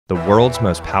The world's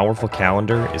most powerful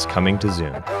calendar is coming to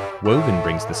Zoom. Woven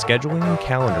brings the scheduling and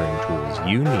calendaring tools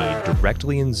you need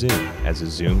directly in Zoom as a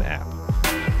Zoom app.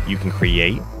 You can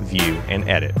create, view, and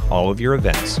edit all of your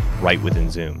events right within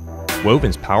Zoom.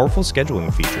 Woven's powerful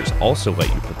scheduling features also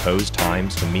let you propose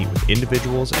times to meet with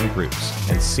individuals and groups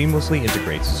and seamlessly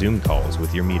integrates Zoom calls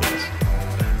with your meetings.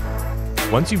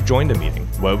 Once you've joined a meeting,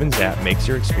 Woven's app makes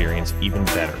your experience even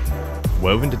better.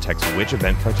 Woven detects which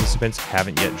event participants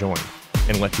haven't yet joined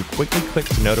and lets you quickly click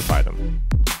to notify them.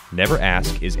 Never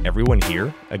ask, "Is everyone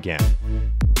here?" again.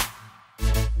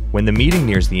 When the meeting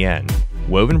nears the end,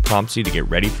 Woven prompts you to get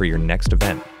ready for your next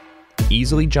event.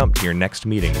 Easily jump to your next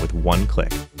meeting with one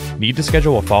click. Need to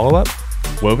schedule a follow-up?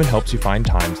 Woven helps you find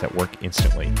times that work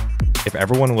instantly. If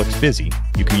everyone looks busy,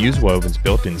 you can use Woven's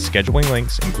built-in scheduling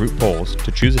links and group polls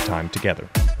to choose a time together.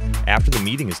 After the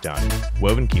meeting is done,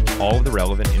 Woven keeps all of the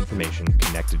relevant information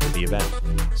connected to the event,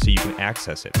 so you can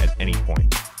access it at any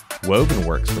point. Woven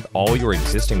works with all your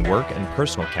existing work and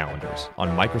personal calendars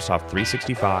on Microsoft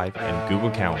 365 and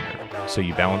Google Calendar, so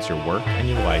you balance your work and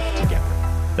your life together.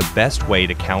 The best way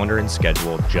to calendar and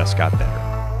schedule just got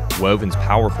better. Woven's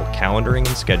powerful calendaring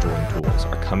and scheduling tools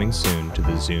are coming soon to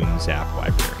the Zoom Zapp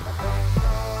library.